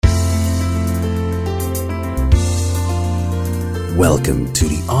Welcome to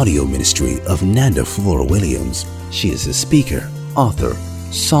the audio ministry of Nanda Flora Williams. She is a speaker, author,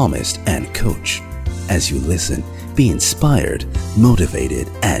 psalmist, and coach. As you listen, be inspired, motivated,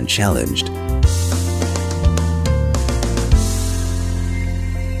 and challenged.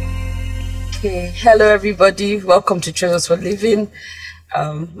 Okay, hello everybody. Welcome to Treasures for Living.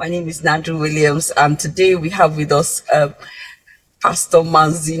 My name is Nanda Williams, and today we have with us Pastor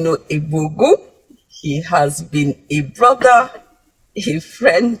Manzino Ebogu. He has been a brother, a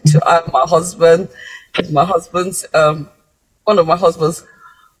friend to my husband. He's my husband's one of my husband's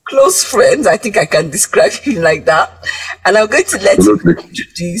close friends. I think I can describe him like that. And I'm going to let him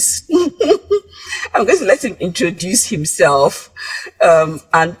introduce. I'm going to let him introduce himself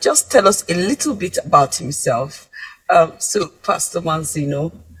and just tell us a little bit about himself. So, Pastor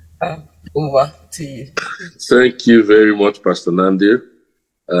Manzino, over to you. Thank you very much, Pastor Nandi.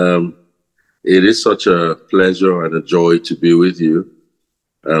 It is such a pleasure and a joy to be with you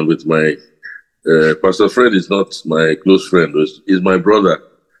and with my Pastor Fred is not my close friend, he's my brother.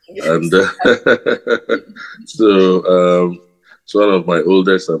 Yes. And so it's one of my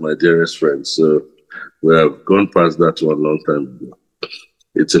oldest and my dearest friends. So we have gone past that one a long time ago.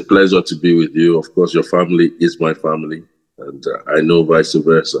 It's a pleasure to be with you. Of course, your family is my family, and I know vice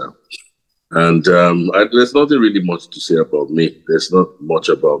versa. And there's nothing really much to say about me. There's not much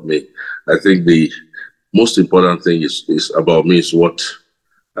about me. I think the most important thing is about me is what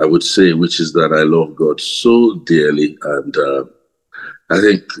I would say, which is that I love God so dearly. And I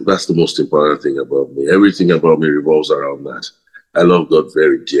think that's the most important thing about me. Everything about me revolves around that. I love God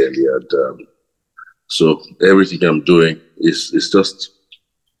very dearly. And so everything I'm doing is just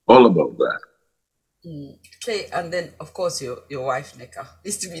all about that. Okay, and then, of course, your wife, Neka,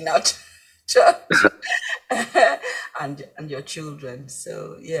 is to be now. and your children.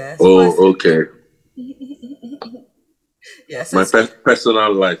 So yes. Oh, okay. Yes. My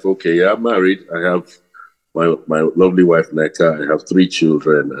personal life. Okay, yeah, I'm married. I have my lovely wife Neka. I have 3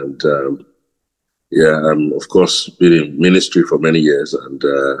 children, and I'm of course been in ministry for many years, and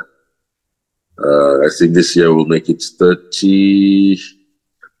I think this year will make it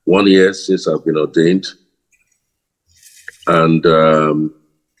 31 years since I've been ordained, and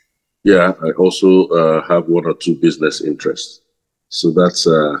I also have 1 or 2 business interests. So that's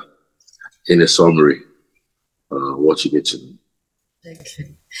in a summary what you need to know.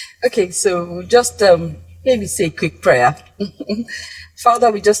 Okay, so just maybe say a quick prayer.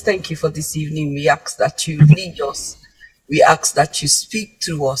 Father, we just thank you for this evening. We ask that you lead us. We ask that you speak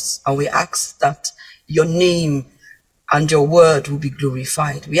to us, and we ask that your name and your word will be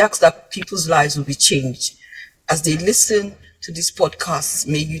glorified. We ask that people's lives will be changed as they listen to this podcast.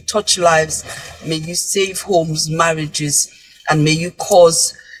 May you touch lives, may you save homes, marriages, and may you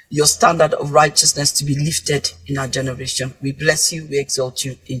cause your standard of righteousness to be lifted in our generation. We bless you, we exalt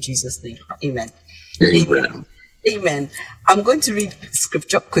you in Jesus' name. Amen. Amen. Amen. I'm going to read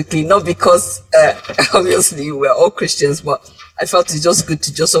scripture quickly, not because obviously we're all Christians, but I felt it's just good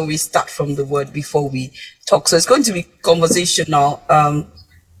to just always start from the word before we talk. So it's going to be conversational.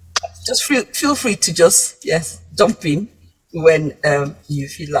 Just feel free to just, jump in when you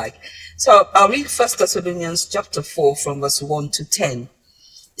feel like. So I'll read 1 Thessalonians chapter 4 from verse 1 to 10.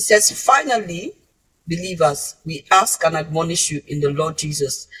 It says, finally, believers, we ask and admonish you in the Lord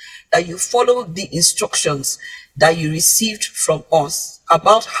Jesus that you follow the instructions that you received from us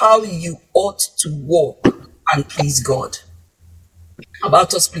about how you ought to walk and please God.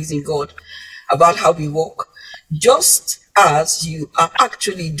 About us pleasing God, about how we walk, just as you are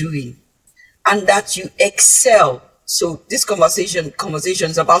actually doing, and that you excel. So this conversation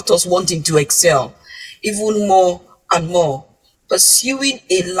is about us wanting to excel even more and more, pursuing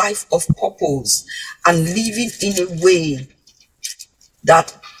a life of purpose and living in a way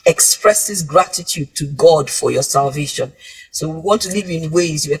that expresses gratitude to God for your salvation. So we want to live in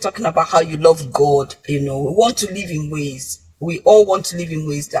ways, we're talking about how you love God, we want to live in ways, we all want to live in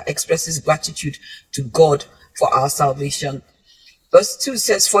ways that expresses gratitude to God for our salvation. Verse 2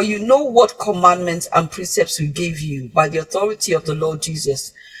 says, for you know what commandments and precepts we gave you by the authority of the Lord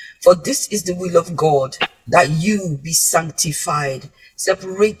Jesus. For this is the will of God, that you be sanctified,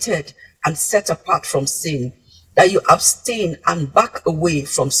 separated, and set apart from sin, that you abstain and back away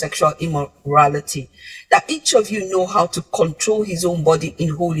from sexual immorality, that each of you know how to control his own body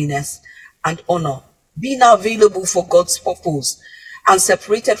in holiness and honor, being available for God's purpose and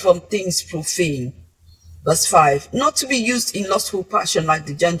separated from things profane. Verse 5, not to be used in lustful passion like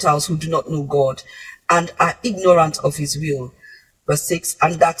the Gentiles who do not know God and are ignorant of his will. Verse 6,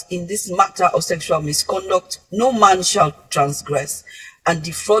 and that in this matter of sexual misconduct, no man shall transgress and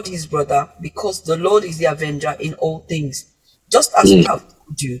defraud his brother, because the Lord is the avenger in all things, just as we have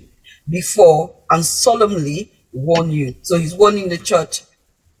told you before and solemnly warn you. So he's warning the church.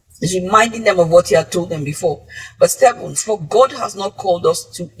 He's reminding them of what he had told them before. Verse 7, for God has not called us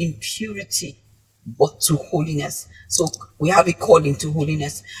to impurity, but to holiness. So we have a calling to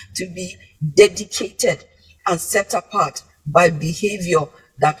holiness, to be dedicated and set apart by behavior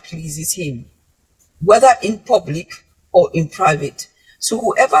that pleases him, whether in public or in private. So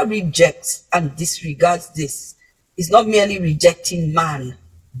whoever rejects and disregards this is not merely rejecting man,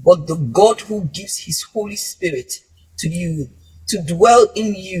 but the God who gives his Holy Spirit to you, to dwell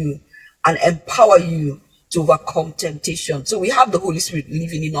in you and empower you to overcome temptation. So we have the Holy Spirit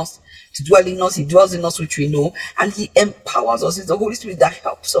living in us, to dwell in us. He dwells in us, which we know, and he empowers us. It's the Holy Spirit that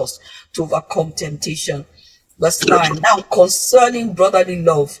helps us to overcome temptation. Verse 9, now concerning brotherly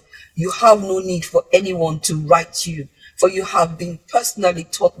love, you have no need for anyone to write you, for you have been personally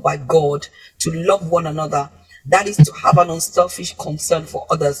taught by God to love one another. That is to have an unselfish concern for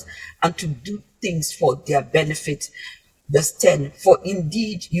others and to do things for their benefit. Verse 10, for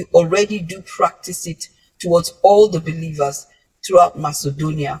indeed you already do practice it towards all the believers throughout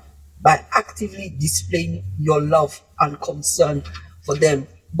Macedonia by actively displaying your love and concern for them.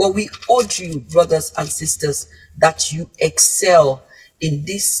 But we urge you, brothers and sisters, that you excel in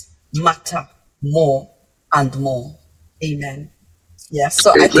this matter more and more. Amen. Yeah,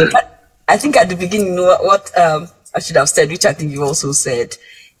 so I think at the beginning, what I should have said, which I think you also said,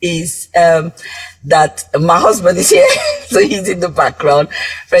 is that my husband is here, so he's in the background,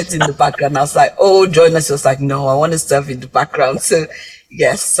 friends in the background. I was like, oh, join us. He was like, no, I want to serve in the background. So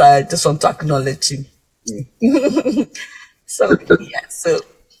yes, I just want to acknowledge him. So yeah, so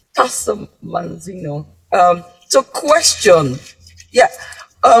Pastor Manzino. So question, yeah,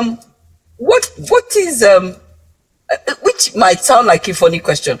 what is which might sound like a funny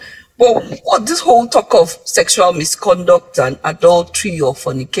question, but what this whole talk of sexual misconduct and adultery or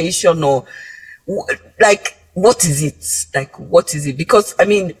fornication, or like, what is it? Like, what is it? Because I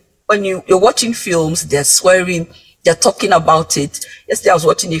mean, when you're watching films, they're swearing, they're talking about it. Yesterday I was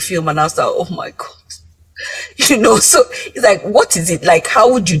watching a film and I was like, oh my God. You know, so it's like, what is it? Like,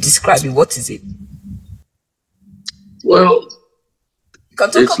 how would you describe it? What is it? Well, you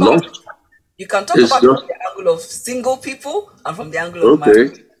can talk about it from the angle of single people and from the angle of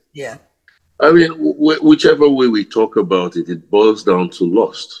marriage. Yeah. I mean, whichever way we talk about it, it boils down to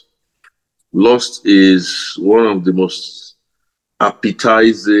lust. Lust is one of the most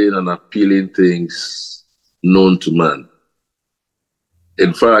appetizing and appealing things known to man.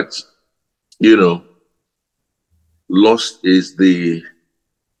 In fact, you know, lust is the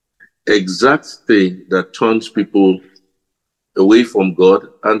exact thing that turns people away from God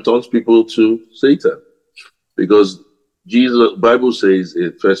and turns people to Satan. Because Jesus, Bible says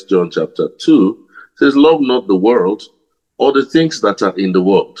in 1 John chapter 2, says, love not the world or the things that are in the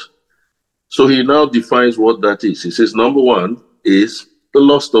world. So he now defines what that is. He says, number one is the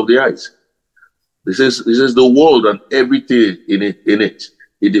lust of the eyes. He says the world and everything in it.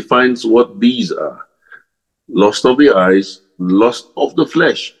 He defines what these are. Lust of the eyes, lust of the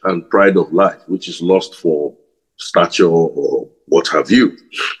flesh, and pride of life, which is lust for stature or what have you.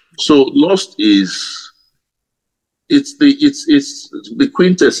 So lust is it's the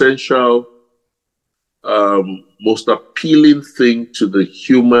quintessential most appealing thing to the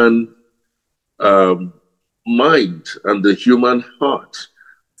human mind and the human heart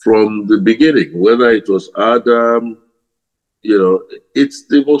from the beginning. Whether it was Adam, you know, it's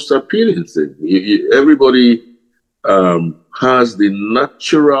the most appealing thing. Everybody has the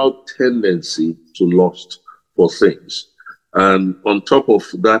natural tendency to lust for things, and on top of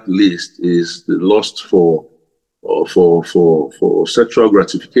that list is the lust for sexual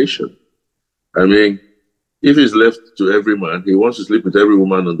gratification. I mean, if it's left to every man, he wants to sleep with every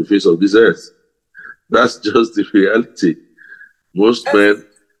woman on the face of this earth. That's just the reality. Most men,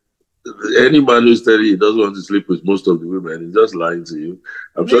 any man who's telling you he doesn't want to sleep with most of the women, he's just lying to you.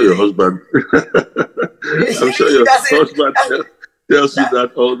 I'm sure your husband, I'm sure your husband tells you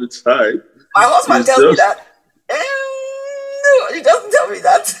that all the time. My husband tells me that. No, he doesn't tell me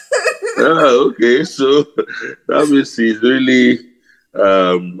that. Okay, so that means he's really.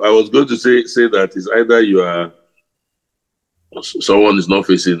 I was going to say that it's either you are someone is not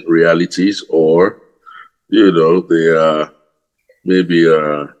facing realities, or you know they are maybe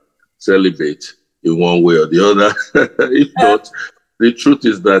celibate in one way or the other. If not, the truth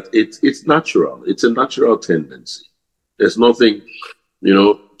is that it's natural. It's a natural tendency. There's nothing, you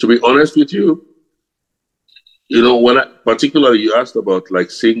know. To be honest with you, you know, when particularly you asked about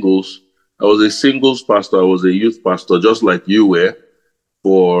like singles, I was a singles pastor. I was a youth pastor, just like you were.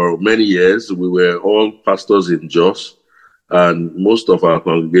 For many years, we were all pastors in Jos, And most of our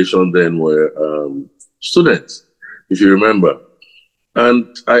congregation then were students, if you remember.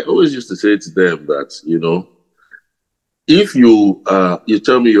 And I always used to say to them that, you know, if you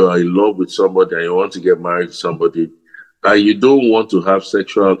tell me you are in love with somebody and you want to get married to somebody and you don't want to have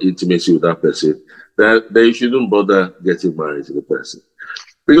sexual intimacy with that person, then you shouldn't bother getting married to the person.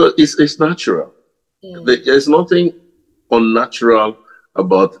 Because it's natural. There's nothing unnatural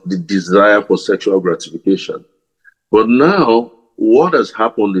about the desire for sexual gratification. But now, what has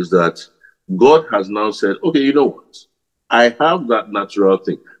happened is that God has now said, okay, you know what? I have that natural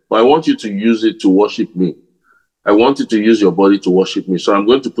thing, but I want you to use it to worship me. I want you to use your body to worship me. So I'm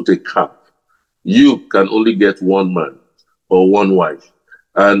going to put a cap. You can only get one man or one wife.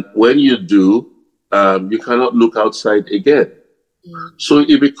 And when you do, you cannot look outside again. So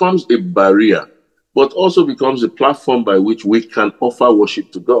it becomes a barrier, but also becomes a platform by which we can offer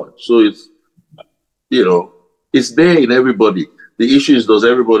worship to God. So it's, you know, it's there in everybody. The issue is, does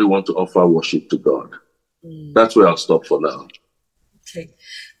everybody want to offer worship to God? That's where I'll stop for now. Okay.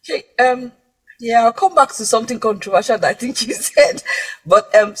 Yeah, I'll come back to something controversial that I think you said.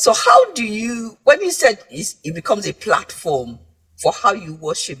 But so how do you, when you said it becomes a platform for how you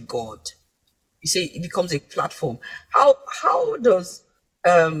worship God, you say it becomes a platform. How does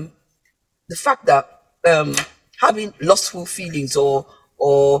the fact that having lustful feelings or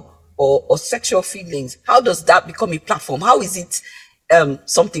sexual feelings, how does that become a platform? How is it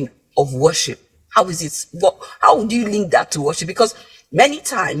something of worship? How is it? How do you link that to worship? Because many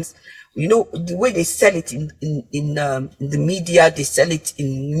times, you know, the way they sell it in the media, they sell it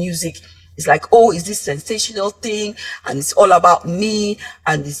in music. It's like, oh, is this sensational thing? And it's all about me,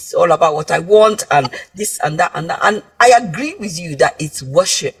 and it's all about what I want, and this and that and that. And I agree with you that it's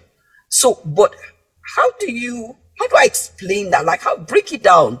worship. So, but how do I explain that? Like, break it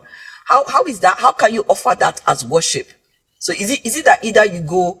down. How is that? How can you offer that as worship? So is it that either you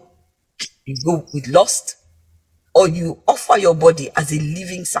go with lust, or you offer your body as a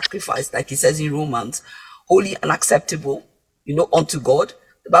living sacrifice, like it says in Romans, holy and acceptable, you know, unto God.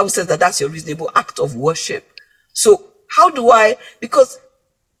 The Bible says that that's your reasonable act of worship. So how do I, because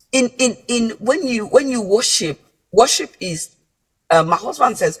when you worship is, my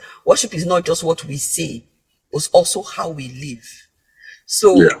husband says, worship is not just what we say, it's also how we live.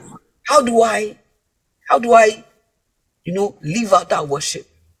 So how do I, you know, live out that worship?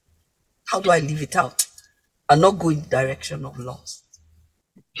 How do I live it out and not go in the direction of lust?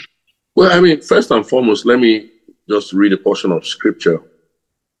 Well, I mean, first and foremost, let me just read a portion of scripture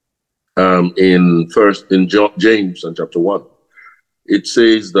in James and chapter 1. It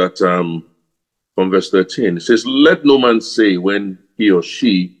says that from verse 13, it says, let no man say when he or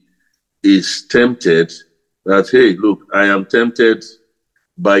she is tempted that, hey, look, I am tempted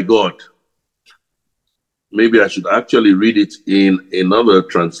by God. Maybe I should actually read it in another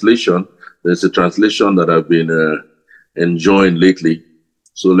translation. There's a translation that I've been enjoying lately.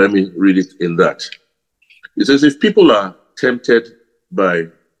 So let me read it in that. It says, if people are tempted by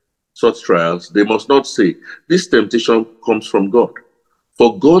such trials, they must not say, this temptation comes from God.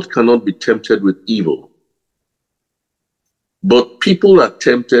 For God cannot be tempted with evil. But people are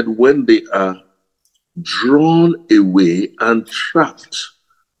tempted when they are drawn away and trapped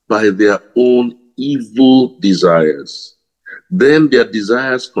by their own evil desires. Then their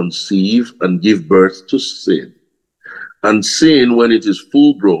desires conceive and give birth to sin. And sin, when it is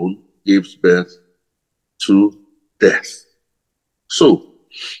full grown, gives birth to death. So,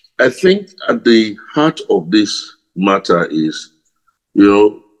 I think at the heart of this matter is, you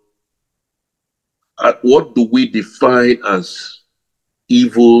know, what do we define as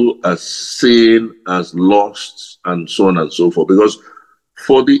evil, as sin, as lust, and so on and so forth? Because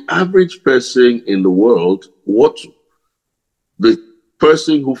for the average person in the world, what the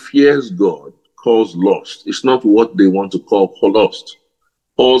person who fears God calls lust is not what they want to call lust.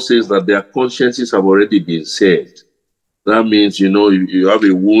 Paul says that their consciences have already been seared. That means, you know, you have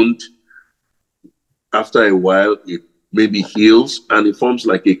a wound. After a while, it maybe heals and it forms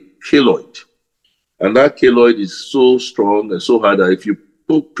like a keloid. And that keloid is so strong and so hard that if you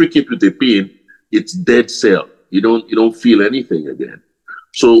prick it with a pin, it's dead cell. You don't feel anything again.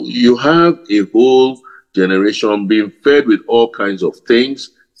 So you have a whole generation being fed with all kinds of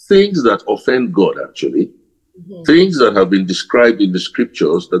things that offend God, actually. Things that have been described in the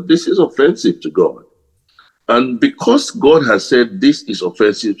scriptures that this is offensive to God. And because God has said this is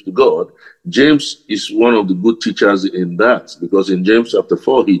offensive to God, James is one of the good teachers in that, because in James chapter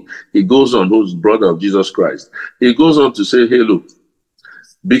 4, he goes on, who's brother of Jesus Christ. He goes on to say, hey, look,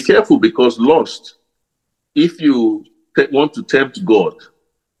 be careful, because lust, if you want to tempt God,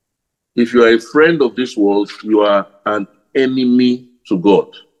 if you are a friend of this world, you are an enemy to God,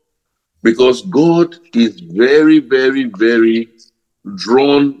 because God is very, very, very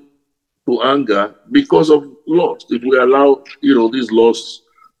drawn to anger because of lust. If we allow, these lusts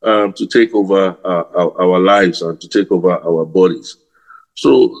to take over our lives and to take over our bodies.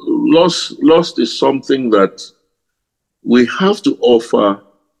 So lust is something that we have to offer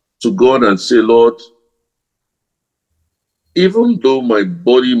to God and say, Lord, even though my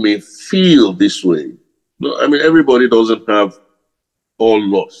body may feel this way, everybody doesn't have all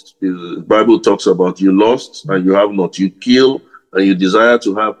lust. The Bible talks about you lust and you have not, you kill and you desire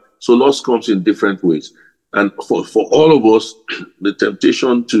to have. So lust comes in different ways. And for all of us, the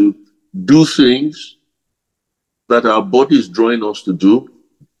temptation to do things that our body is drawing us to do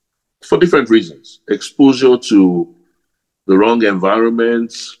for different reasons. Exposure to the wrong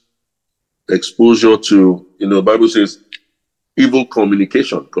environments, exposure to, the Bible says, evil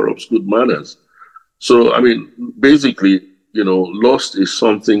communication corrupts good manners. So, basically, lust is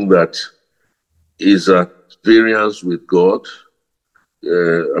something that is at variance with God.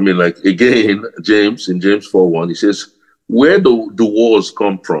 Again, in James 4:1, he says, where do wars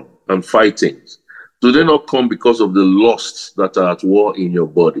come from and fightings? Do they not come because of the lusts that are at war in your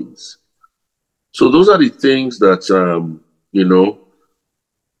bodies? So those are the things that,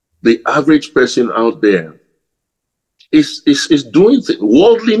 the average person out there is doing.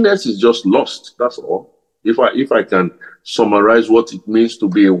 Worldliness is just lust. That's all. If I can summarize what it means to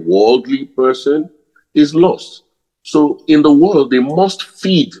be a worldly person, is lust. So in the world, they must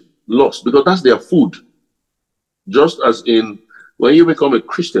feed lust because that's their food. Just as in when you become a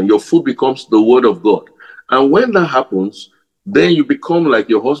Christian, your food becomes the word of God. And when that happens, then you become like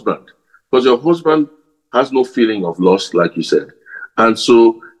your husband, because your husband has no feeling of lust, like you said. And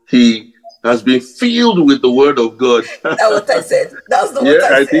so he has been filled with the word of God. That's what I said. That's not what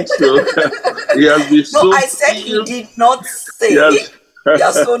I said. Think so. He has been no, I said he did not say. You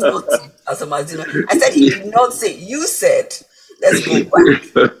are so naughty, Asamazino. I said he did not say. You said, let's go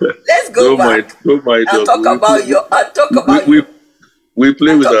back. Let's go back. I'll talk about you. We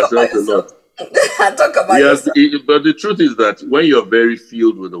play with ourselves a lot. I'll talk about yourself. But the truth is that when you're very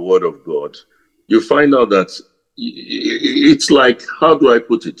filled with the word of God, you find out that it's like, how do I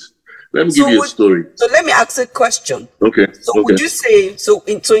put it? Let me give you a story. So let me ask a question. Okay. So would you say,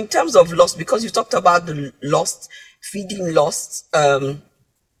 in terms of lust, because you talked about the lust, feeding lust, and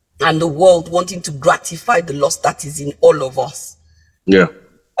the world wanting to gratify the lust that is in all of us. Yeah.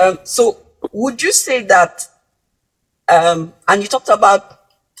 So would you say that, and you talked about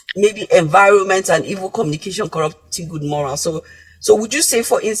maybe environment and evil communication corrupting good morals. So would you say,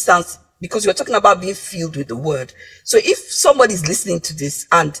 for instance, because you're talking about being filled with the word. So if somebody's listening to this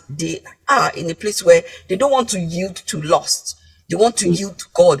and they are in a place where they don't want to yield to lust, they want to yield to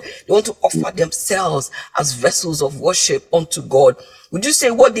God, they want to offer themselves as vessels of worship unto God, would you say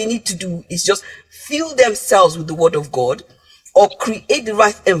what they need to do is just fill themselves with the word of God, or create the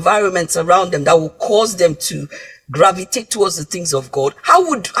right environments around them that will cause them to gravitate towards the things of God? How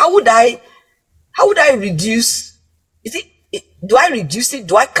would I reduce? Do I reduce it?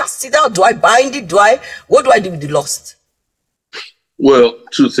 Do I cast it out? Do I bind it? What do I do with the lust? Well,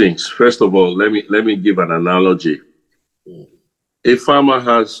 two things. First of all, let me give an analogy. A farmer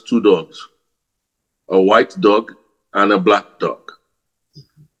has two dogs, a white dog and a black dog.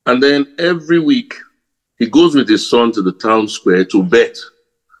 And then every week he goes with his son to the town square to bet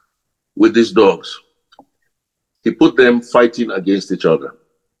with these dogs. He put them fighting against each other.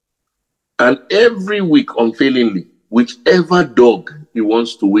 And every week, unfailingly, whichever dog he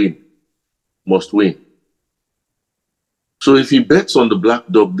wants to win must win. So if he bets on the black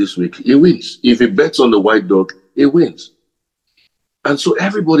dog this week, he wins. If he bets on the white dog, he wins. And so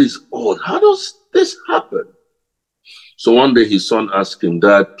everybody's odd. How does this happen? So one day his son asked him,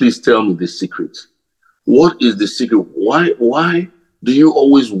 Dad, please tell me the secret. What is the secret? Why do you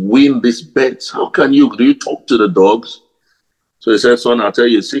always win these bets? How can you? Do you talk to the dogs? So he said, son, I'll tell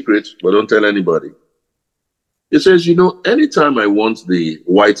you a secret, but don't tell anybody. He says, anytime I want the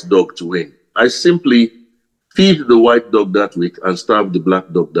white dog to win, I simply feed the white dog that week and starve the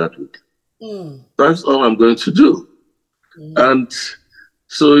black dog that week. That's all I'm going to do. And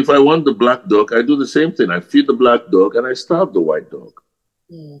so if I want the black dog, I do the same thing. I feed the black dog and I starve the white dog.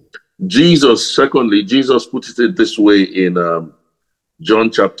 Jesus put it this way in John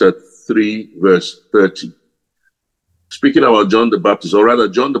chapter 3, verse 30. Speaking about John the Baptist, or rather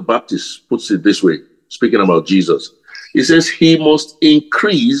John the Baptist puts it this way, speaking about Jesus. He says, he must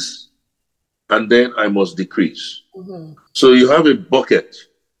increase and then I must decrease. So you have a bucket,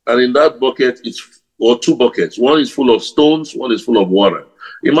 and in that bucket, or two buckets. One is full of stones, one is full of water.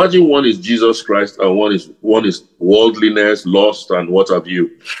 Imagine one is Jesus Christ and one is worldliness, lust, and what have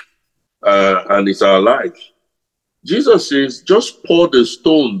you. And it's our life. Jesus says, just pour the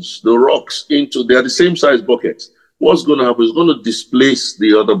stones, the rocks into, they are the same size buckets. What's going to happen is going to displace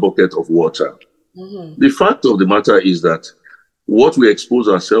the other bucket of water. Mm-hmm. The fact of the matter is that what we expose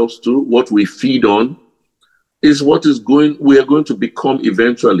ourselves to, what we feed on, is what we are going to become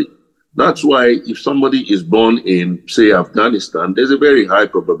eventually. That's why if somebody is born in, say, Afghanistan, there's a very high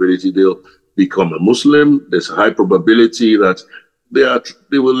probability they'll become a Muslim. There's a high probability that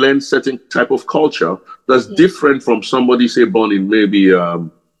they will learn certain type of culture that's different from somebody, say, born in maybe,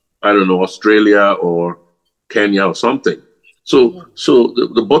 Australia or Kenya or something. So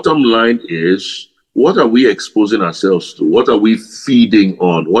the bottom line is, what are we exposing ourselves to? What are we feeding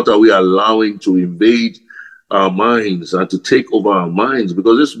on? What are we allowing to invade our minds and to take over our minds?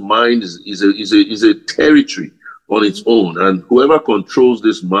 Because this mind is a territory on its own, and whoever controls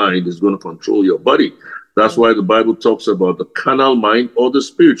this mind is going to control your body. That's why the Bible talks about the carnal mind or the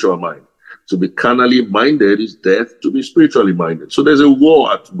spiritual mind. To be carnally minded is death. To be spiritually minded. So there's a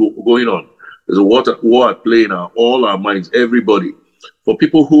war going on. There's a war at play in all our minds, everybody. For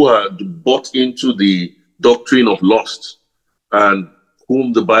people who are bought into the doctrine of lust and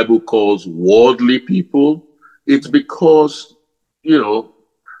whom the Bible calls worldly people, it's because,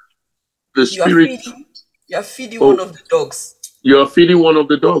 the spirit... You're feeding one of the dogs. You're feeding one of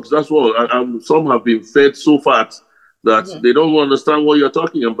the dogs, that's all. And some have been fed so fat that they don't understand what you're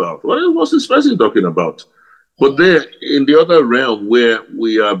talking about. What's this person talking about? But there, in the other realm where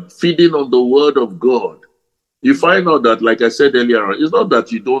we are feeding on the word of God, you find out that, like I said earlier, it's not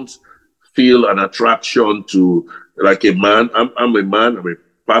that you don't feel an attraction to, like a man. I'm a man, I'm a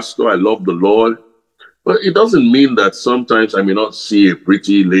pastor, I love the Lord. But it doesn't mean that sometimes I may not see a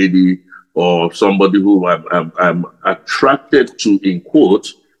pretty lady or somebody who I'm attracted to, in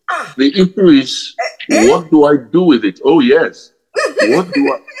quote. The issue is, what do I do with it? Oh, yes. What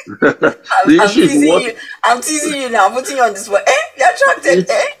do I... I'm teasing you now. I'm putting you on this one. You're attracted,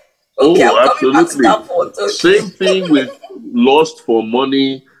 Okay, I'm absolutely. Coming back to that point. Okay. Same thing with lust for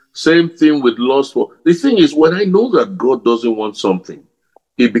money. Same thing with lust for... The thing is, when I know that God doesn't want something,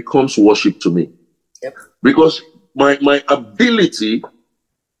 it becomes worship to me. Yep. Because my ability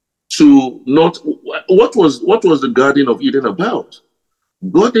to not... What was the Garden of Eden about?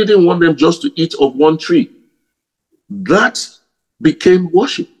 God didn't want them just to eat of one tree. That became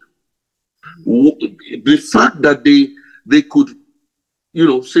worship. The fact that they could,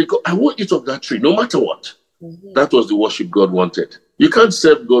 say, God, I won't eat of that tree, no matter what. Mm-hmm. That was the worship God wanted. You can't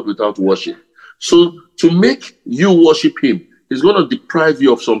serve God without worship. So to make you worship him, he's going to deprive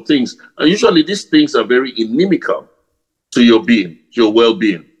you of some things. And usually these things are very inimical to your being, to your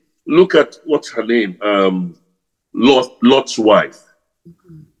well-being. Look at, what's her name? Lot's wife.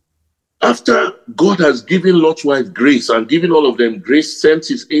 Mm-hmm. After God has given Lot's wife grace and given all of them grace, sent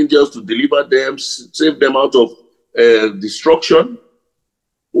his angels to deliver them, save them out of destruction,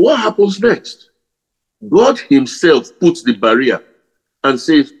 what happens next? God himself puts the barrier and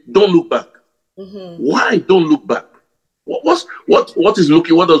says, don't look back. Mm-hmm. Why don't look back? What does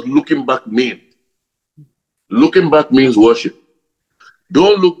looking back mean? Looking back means worship.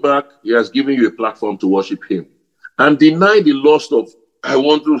 Don't look back. He has given you a platform to worship him. And deny the lust of, I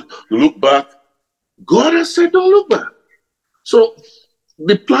want to look back. God has said, don't look back. So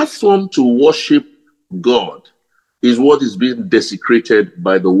the platform to worship God is what is being desecrated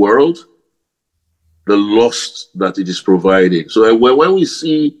by the world, the lust that it is providing. So when we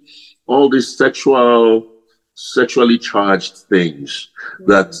see all these sexually charged things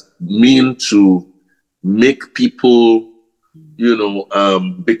that mean to make people,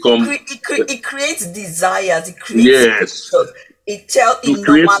 become... It creates desires. It creates... Yes. It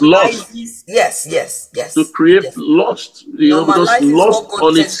creates lust. Yes. To create lust. Because lust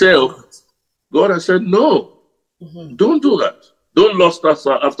on itself, God has said, no, don't do that. Don't lust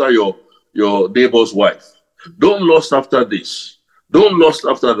after your neighbor's wife. Don't lust after this. Don't lust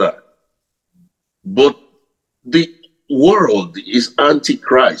after that. But the world is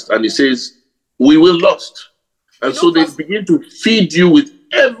antichrist, and it says, we will lust. And so they begin to feed you with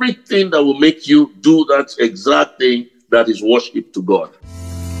everything that will make you do that exact thing that is worship to God.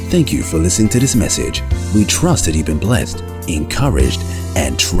 Thank you for listening to this message. We trust that you've been blessed, encouraged,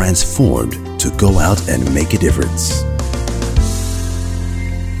 and transformed to go out and make a difference.